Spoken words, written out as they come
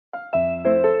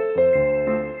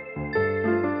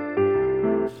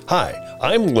Hi,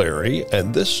 I'm Larry,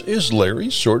 and this is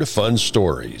Larry's Sort of Fun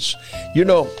Stories. You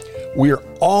know, we are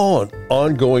all an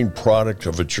ongoing product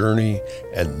of a journey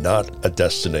and not a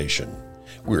destination.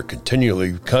 We're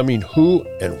continually becoming who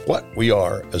and what we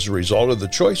are as a result of the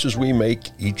choices we make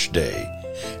each day.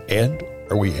 And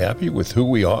are we happy with who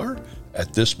we are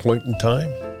at this point in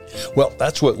time? Well,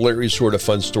 that's what Larry's Sort of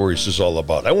Fun Stories is all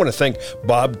about. I want to thank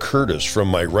Bob Curtis from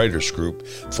my writers group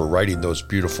for writing those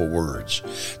beautiful words.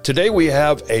 Today we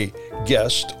have a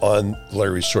guest on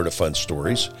Larry's Sort of Fun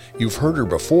Stories. You've heard her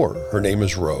before. Her name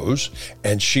is Rose,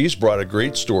 and she's brought a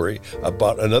great story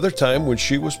about another time when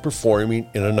she was performing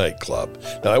in a nightclub.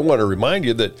 Now, I want to remind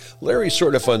you that Larry's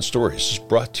Sort of Fun Stories is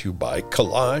brought to you by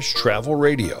Collage Travel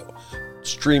Radio,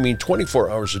 streaming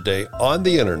 24 hours a day on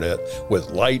the internet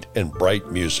with light and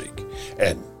bright music.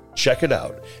 And check it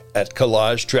out at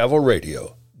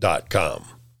collagetravelradio.com.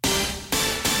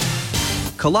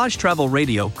 Collage Travel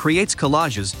Radio creates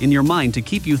collages in your mind to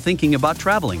keep you thinking about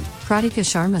traveling. Pratika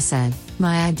Sharma said,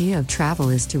 "My idea of travel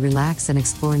is to relax and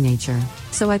explore nature.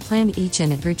 So I plan each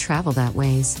and every travel that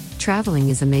ways. Traveling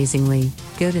is amazingly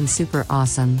good and super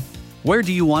awesome." Where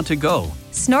do you want to go?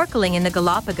 Snorkeling in the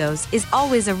Galapagos is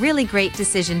always a really great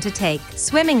decision to take.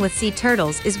 Swimming with sea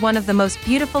turtles is one of the most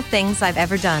beautiful things I've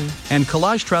ever done. And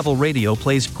Collage Travel Radio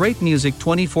plays great music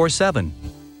 24/7.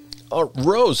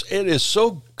 Rose, it is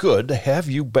so good to have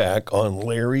you back on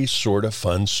Larry's Sort of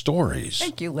Fun Stories.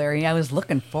 Thank you, Larry. I was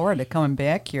looking forward to coming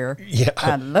back here. Yeah.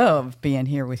 I love being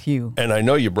here with you. And I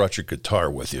know you brought your guitar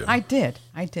with you. I did,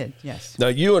 yes. Now,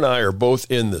 you and I are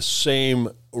both in the same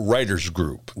writers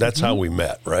group. That's how we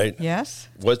met, right? Yes.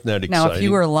 Wasn't that exciting? Now, if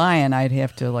you were lying, I'd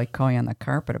have to call you on the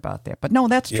carpet about that. But no,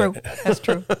 that's true. That's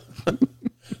true.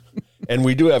 And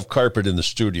we do have carpet in the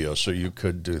studio, so you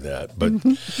could do that. But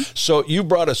so you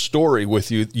brought a story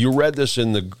with you. You read this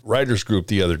in the writers group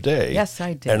the other day. Yes,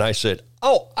 I did. And I said,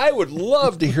 oh, I would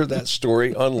love to hear that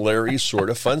story on Larry's Sort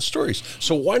of Fun Stories.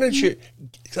 So why don't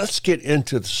let's get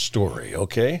into the story,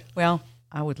 okay? Well,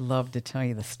 I would love to tell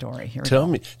you the story. Here Tell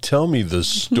me the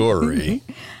story.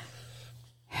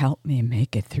 "Help me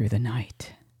make it through the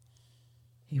night,"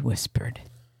 he whispered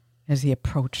as he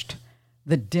approached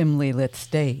the dimly lit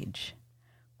stage.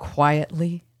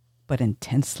 Quietly but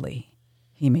intensely,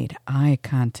 he made eye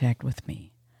contact with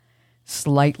me,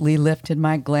 slightly lifted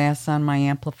my glass on my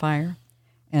amplifier,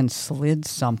 and slid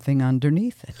something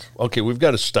underneath it. Okay, we've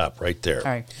got to stop right there.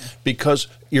 All right. Because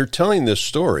you're telling this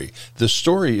story. The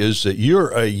story is that you're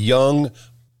a young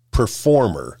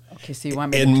performer. Okay, so you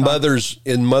want me in to talk?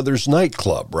 Mother's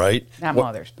nightclub, right? Not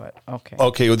Mother's, but okay.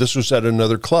 Okay, well, this was at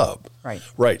another club. Right.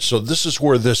 Right. So this is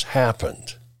where this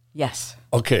happened. Yes.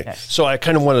 Okay. Yes. So I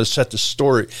kind of want to set the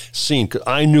scene, because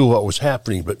I knew what was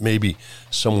happening, but maybe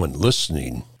someone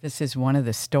listening. This is one of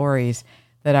the stories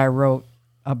that I wrote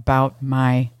about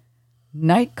my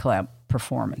nightclub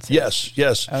performances. Yes.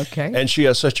 Okay. And she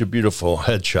has such a beautiful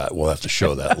headshot. We'll have to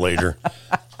show that later.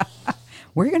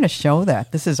 We're going to show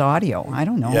that. This is audio. I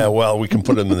don't know. Yeah, well, we can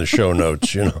put it in the show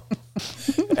notes,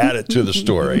 Add it to the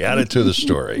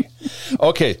story.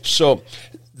 Okay, so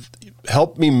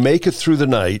help me make it through the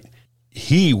night,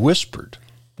 he whispered.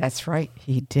 That's right.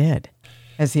 He did,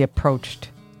 as he approached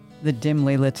the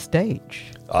dimly lit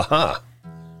stage. Aha.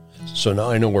 So now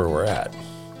I know where we're at.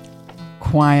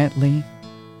 Quietly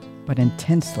but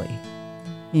intensely,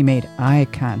 he made eye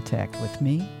contact with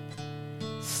me,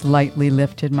 slightly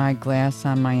lifted my glass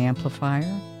on my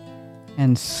amplifier,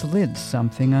 and slid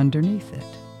something underneath it.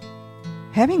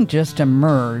 Having just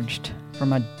emerged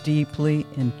from a deeply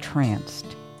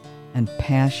entranced and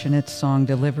passionate song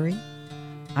delivery,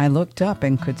 I looked up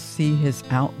and could see his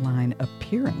outline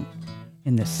appearing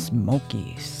in the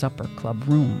smoky supper club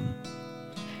room.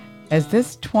 As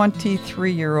this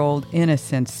 23-year-old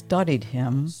innocent studied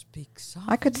him,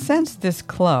 I could sense this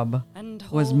club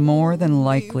was more than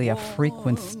likely a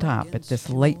frequent stop at this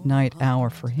late-night hour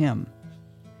for him.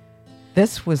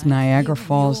 This was Niagara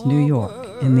Falls, New York,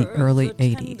 in the early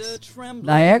 80s.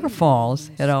 Niagara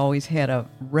Falls had always had a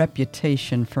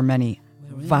reputation for many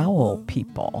vowel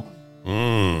people.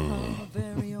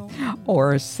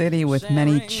 Or a city with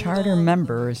many charter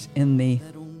members in the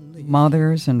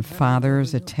Mothers and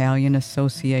Fathers Italian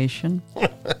Association.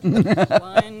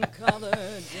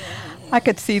 I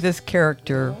could see this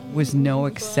character was no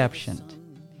exception.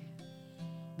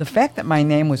 The fact that my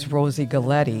name was Rose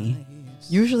Galletti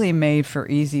usually made for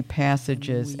easy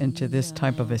passages into this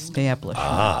type of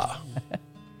establishment.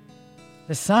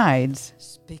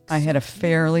 Besides, I had a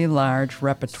fairly large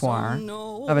repertoire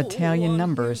of Italian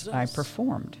numbers I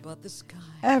performed.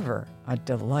 Ever a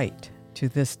delight to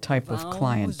this type of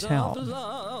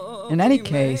clientele. In any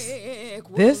case,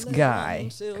 This guy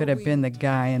could have been the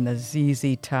guy in the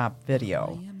ZZ Top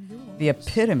video, the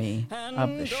epitome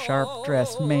of the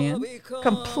sharp-dressed man,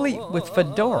 complete with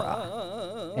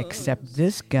fedora. Except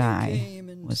this guy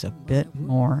was a bit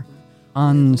more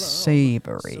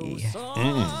unsavory.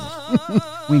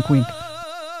 Wink, wink.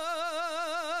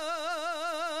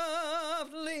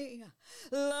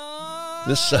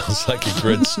 This sounds like a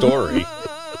great story.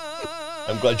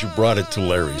 I'm glad you brought it to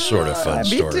Larry's Sort of Fun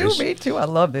Stories. Me too. I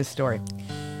love this story.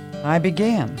 I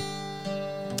began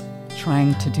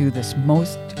trying to do this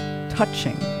most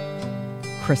touching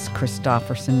Chris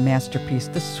Christopherson masterpiece,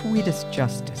 The Sweetest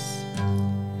Justice.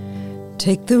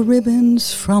 Take the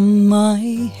ribbons from my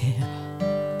hair,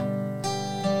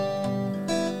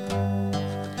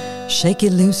 shake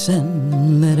it loose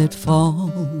and let it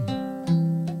fall,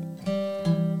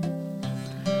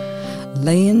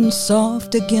 laying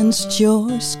soft against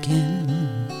your skin,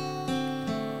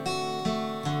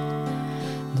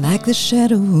 like the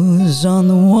shadows on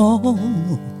the wall.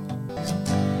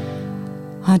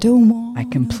 I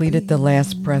completed the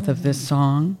last breath of this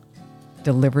song,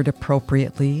 delivered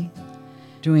appropriately,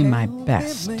 doing my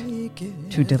best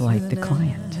to delight the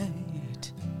client.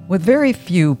 With very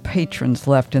few patrons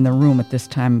left in the room at this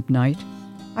time of night,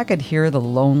 I could hear the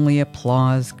lonely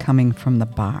applause coming from the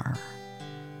bar.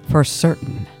 For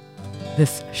certain,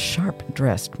 this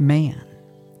sharp-dressed man.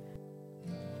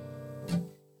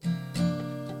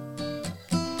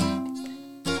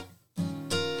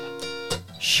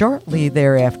 Shortly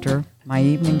thereafter, my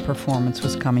evening performance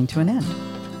was coming to an end.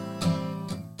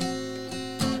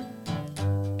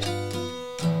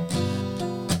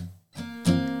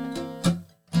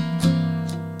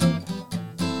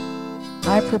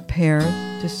 I prepared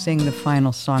to sing the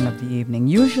final song of the evening,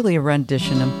 usually a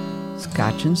rendition of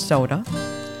Scotch and Soda.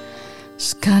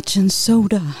 Scotch and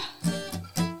soda,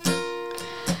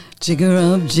 jigger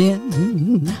of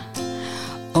gin.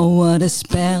 Oh, what a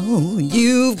spell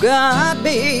you've got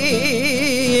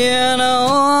me in,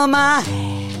 oh my.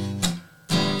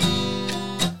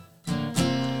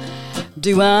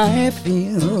 Do I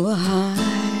feel high?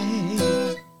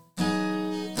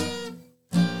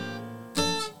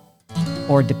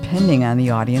 Or depending on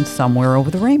the audience, somewhere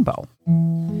over the rainbow.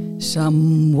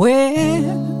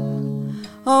 Somewhere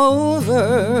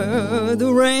over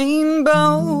the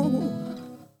rainbow,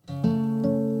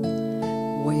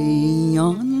 way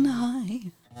on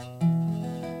high,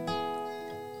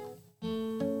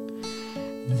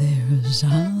 there's a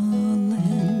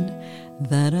land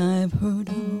that I've heard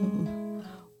of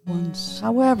once.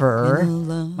 However,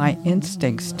 my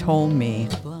instincts told me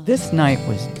this night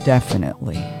was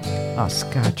definitely a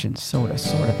Scotch and Soda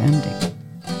sort of ending.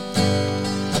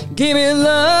 Give me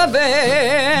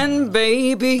lovin',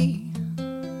 baby.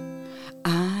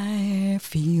 I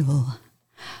feel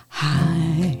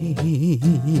high.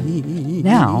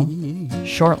 Now,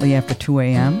 shortly after 2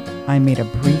 a.m., I made a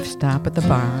brief stop at the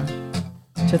bar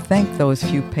to thank those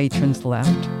few patrons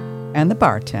left and the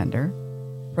bartender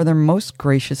for their most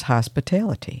gracious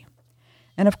hospitality.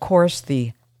 And of course,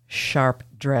 the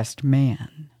sharp-dressed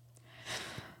man.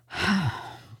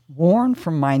 Worn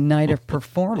from my night of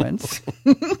performance,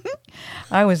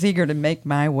 I was eager to make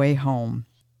my way home.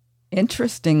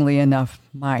 Interestingly enough,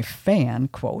 my fan,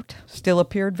 quote, still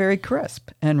appeared very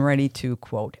crisp and ready to,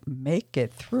 quote, make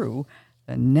it through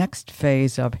the next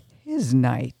phase of his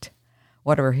night,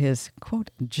 whatever his,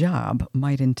 quote, job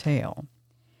might entail.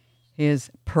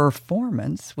 His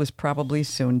performance was probably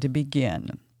soon to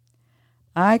begin.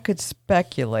 I could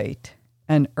speculate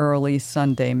an early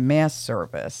Sunday Mass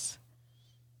service,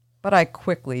 but I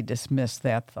quickly dismissed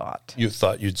that thought. You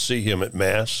thought you'd see him at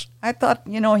Mass? I thought,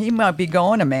 he might be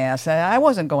going to Mass. I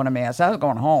wasn't going to Mass. I was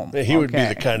going home. He would be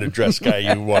the kind of dressed guy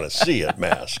you want to see at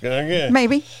Mass. Okay.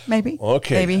 Maybe.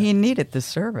 Okay. Maybe he needed the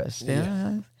service.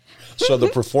 Yeah. So the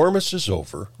performance is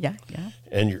over. Yeah.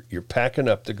 And you're packing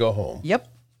up to go home. Yep.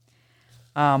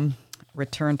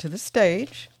 Return to the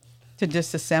stage to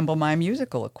disassemble my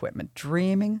musical equipment,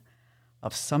 dreaming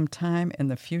of some time in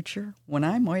the future when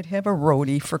I might have a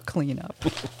roadie for cleanup.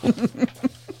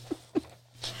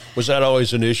 Was that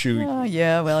always an issue?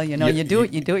 Yeah, well, you do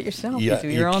it yourself. Yeah, you do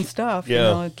your own stuff.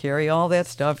 Yeah. Carry all that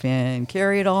stuff in,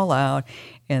 carry it all out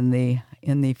in the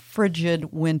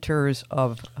frigid winters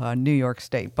of New York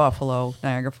State, Buffalo,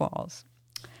 Niagara Falls.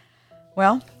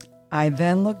 Well, I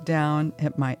then looked down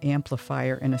at my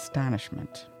amplifier in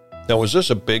astonishment. Now, was this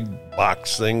a big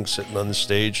box thing sitting on the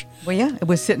stage? Well, yeah, it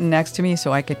was sitting next to me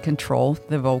so I could control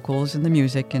the vocals and the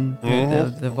music and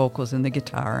the vocals and the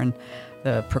guitar and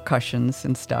the percussions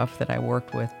and stuff that I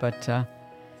worked with. But so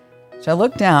I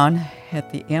looked down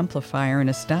at the amplifier in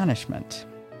astonishment.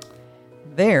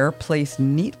 There, placed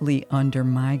neatly under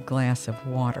my glass of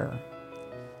water,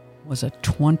 was a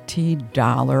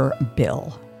 $20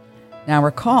 bill. Now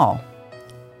recall,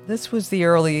 this was the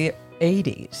early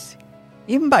 80s.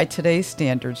 Even by today's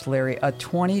standards, Larry, a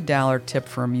 $20 tip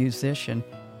for a musician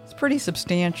is pretty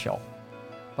substantial,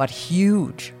 but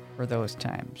huge for those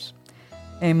times.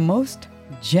 A most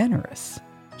generous,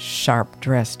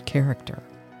 sharp-dressed character.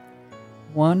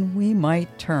 One we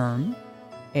might term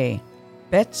a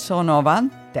pezzo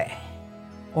 90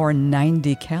 or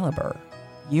 90 caliber.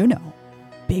 You know,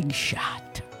 big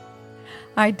shot.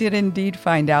 I did indeed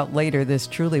find out later this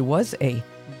truly was a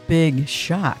big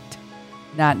shot.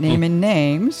 Not naming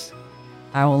names,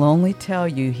 I will only tell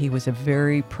you he was a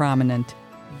very prominent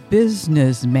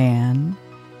businessman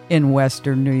in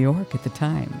Western New York at the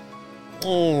time.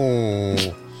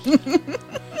 Oh.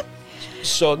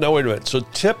 So, now wait a minute. So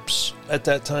tips at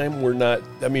that time were not,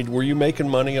 I mean, were you making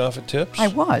money off of tips? I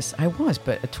was,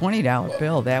 but a $20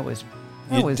 bill, that was...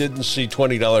 You didn't see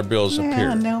 $20 bills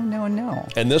appear. No.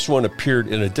 And this one appeared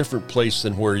in a different place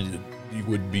than where you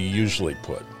would be usually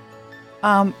put.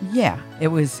 Yeah, it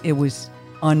was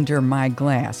under my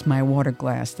glass, my water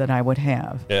glass that I would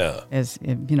have. Yeah. As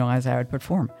I would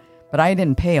perform. But I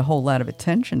didn't pay a whole lot of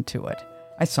attention to it.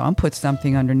 I saw him put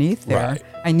something underneath there. Right.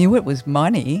 I knew it was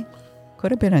money.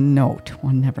 Could have been a note.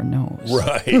 One never knows.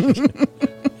 Right.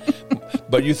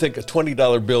 But you think a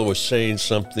 $20 bill was saying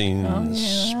something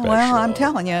special? Well, I'm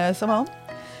telling you. So,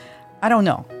 I don't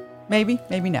know. Maybe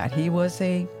not. He was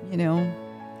he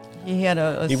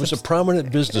had he was a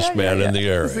prominent businessman in the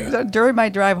area. During my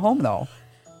drive home, though,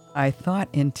 I thought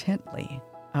intently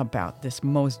about this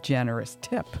most generous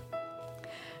tip.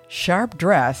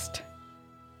 Sharp-dressed,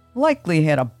 likely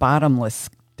had a bottomless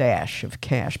stash of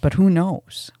cash, but who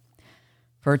knows?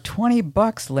 For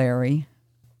 $20, Larry,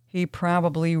 he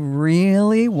probably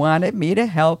really wanted me to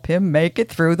help him make it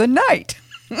through the night.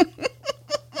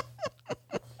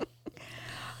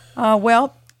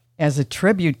 Well, as a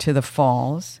tribute to the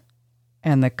falls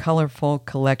and the colorful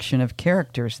collection of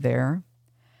characters there,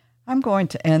 I'm going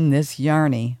to end this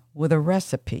yarny with a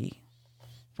recipe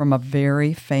from a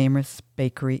very famous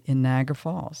bakery in Niagara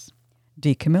Falls,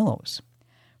 Di Camillo's.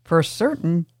 For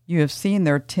certain, you have seen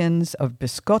their tins of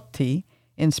biscotti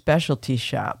in specialty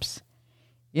shops.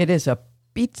 It is a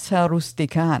pizza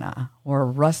rusticana, or a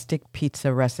rustic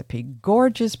pizza recipe.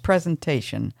 Gorgeous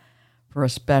presentation for a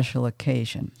special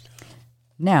occasion.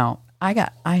 Now,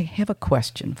 I have a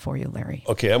question for you, Larry.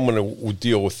 Okay, I'm going to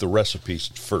deal with the recipes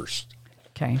first.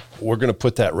 Okay. We're going to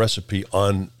put that recipe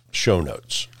on show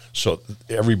notes so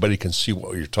everybody can see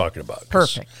what you're talking about.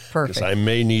 Perfect. Because I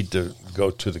may need to go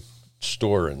to the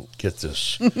store and get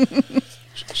this.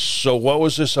 So what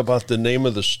was this about the name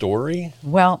of the story?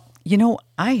 Well,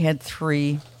 I had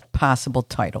 3 possible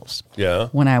titles. Yeah.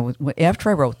 After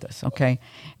I wrote this, okay?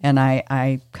 And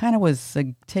I kind of was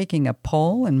taking a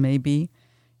poll, and maybe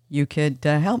you could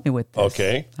help me with this.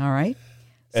 Okay. All right?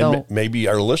 And maybe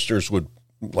our listeners would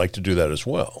like to do that as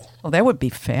well. Well, that would be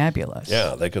fabulous.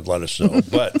 Yeah, they could let us know.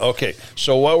 But, okay,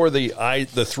 so what were the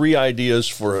 3 ideas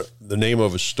for the name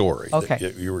of a story?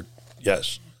 Okay.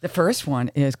 Yes. The first one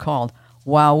is called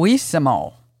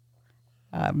Wowissimo.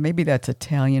 Maybe that's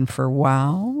Italian for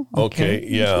wow. Okay,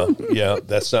 yeah.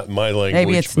 That's not my language.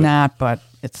 Maybe it's not, but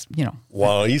it's,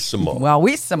 Wowissimo.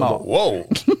 Wowissimo. Whoa.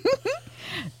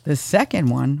 The second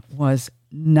one was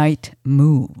Night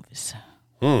Moves.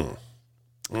 And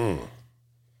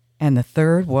the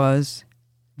third was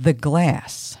The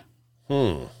Glass.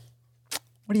 What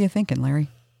are you thinking, Larry?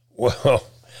 Well,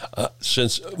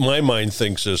 since my mind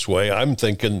thinks this way, I'm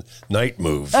thinking Night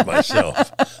Moves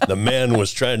myself. The man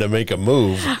was trying to make a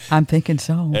move. I'm thinking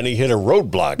so. And he hit a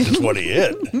roadblock is what he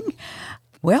hit.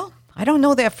 Well, I don't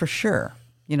know that for sure.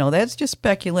 That's just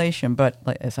speculation. But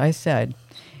as I said,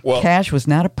 cash was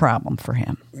not a problem for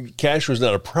him. Cash was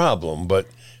not a problem, but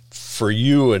for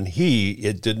you and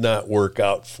it did not work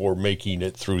out for making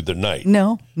it through the night.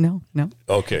 No.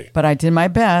 Okay. But I did my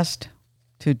best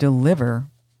to deliver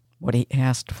what he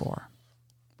asked for.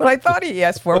 What I thought he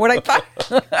asked for. What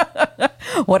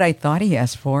I thought he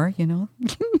asked for,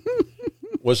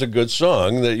 Was a good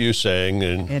song that you sang.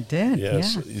 And it did,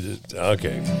 yes, yeah. You did.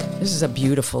 Okay. This is a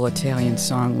beautiful Italian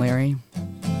song, Larry.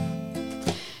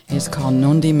 It's called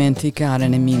Non dimenticare,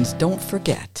 and it means don't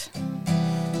forget.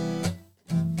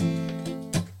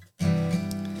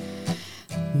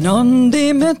 Non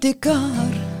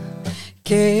dimenticar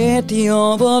che ti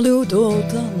ho voluto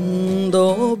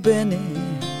tanto bene.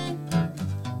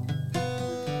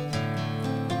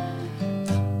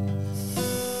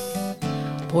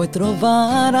 Puoi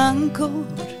trovare ancora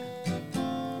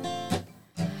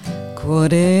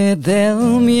Cuore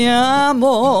del mio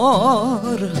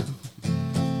amor,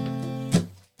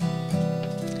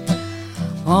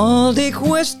 all di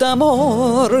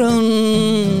quest'amor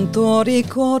tuo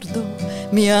ricordo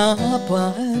mi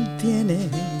appartiene.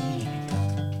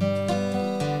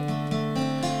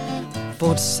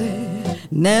 Forse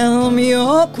nel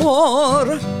mio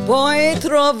cuore puoi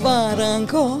trovare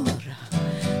ancora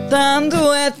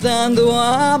tanto e tanto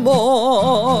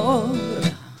amore.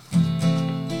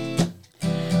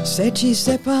 Se ci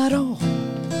separò,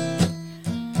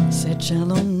 se ci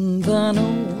allontanò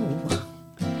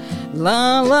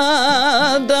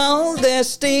la dal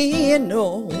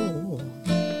destino,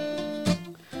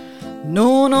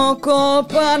 non ho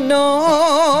colpa,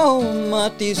 no,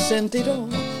 ma ti sentirò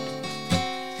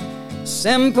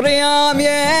sempre a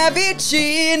me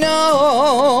vicino.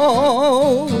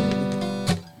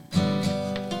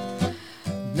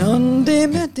 Non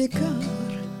dimenticare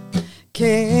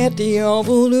che ti ho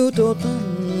voluto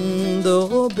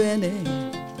tanto bene.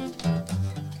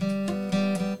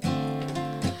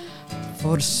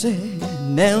 Forse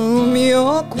nel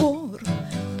mio cuore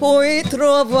puoi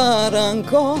trovare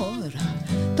ancora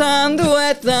tanto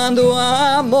e tanto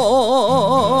amore.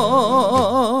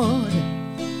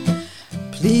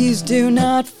 Please do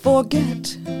not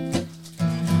forget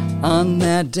on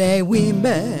that day we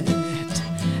met.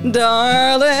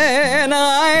 Darling,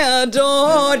 I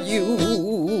adore you.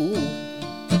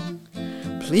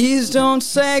 Please don't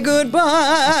say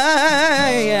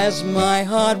goodbye as my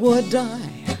heart would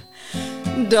die.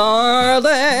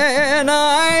 Darling,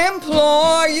 I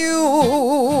implore you.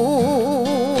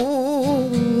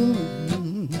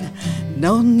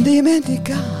 Non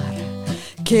dimenticare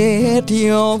che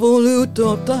ti ho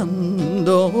voluto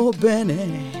tanto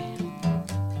bene.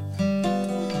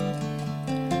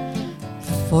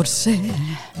 Forse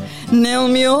nel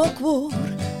mio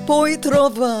cuore puoi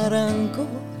trovare ancora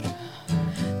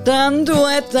tanto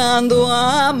e tanto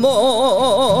amore.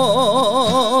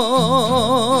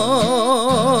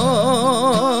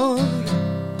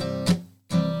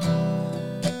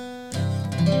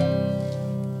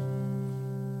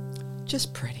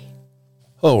 Just pretty.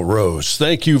 Oh, Rose,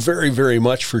 thank you very, very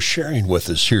much for sharing with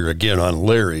us here again on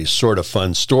Larry's Sort of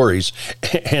Fun Stories.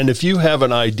 And if you have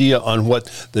an idea on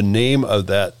what the name of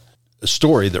that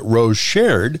story that Rose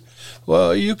shared,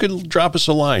 well, you can drop us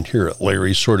a line here at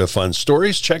Larry's Sort of Fun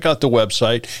Stories. Check out the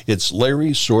website. It's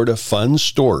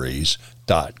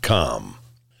larrysortoffunstories.com.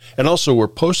 And also, we're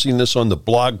posting this on the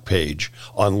blog page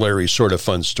on Larry's Sort of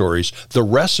Fun Stories, the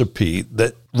recipe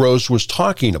that Rose was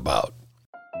talking about.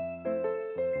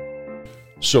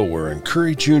 So we're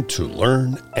encouraging you to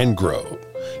learn and grow,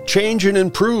 change and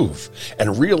improve,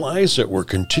 and realize that we're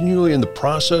continually in the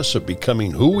process of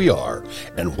becoming who we are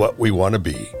and what we want to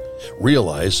be.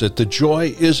 Realize that the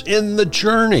joy is in the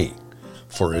journey,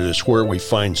 for it is where we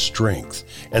find strength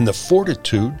and the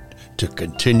fortitude to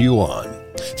continue on.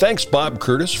 Thanks, Bob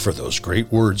Curtis, for those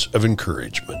great words of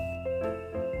encouragement.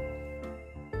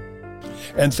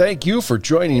 And thank you for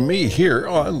joining me here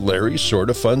on Larry's Sort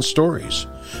of Fun Stories.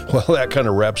 Well, that kind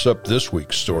of wraps up this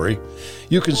week's story.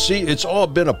 You can see it's all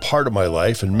been a part of my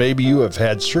life, and maybe you have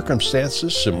had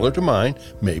circumstances similar to mine,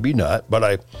 maybe not, but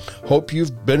I hope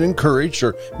you've been encouraged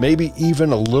or maybe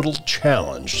even a little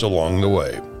challenged along the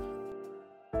way.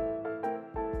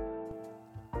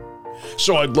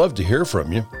 So I'd love to hear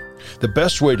from you. The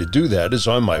best way to do that is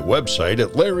on my website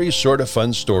at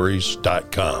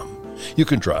larrysortoffunstories.com. You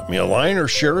can drop me a line or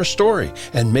share a story,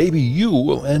 and maybe you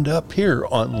will end up here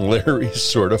on Larry's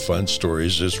Sort of Fun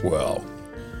Stories as well.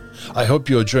 I hope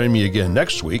you'll join me again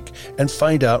next week and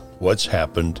find out what's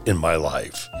happened in my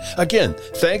life. Again,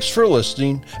 thanks for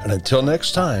listening, and until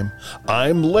next time,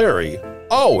 I'm Larry,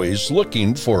 always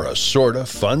looking for a sort of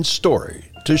fun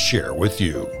story to share with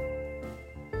you.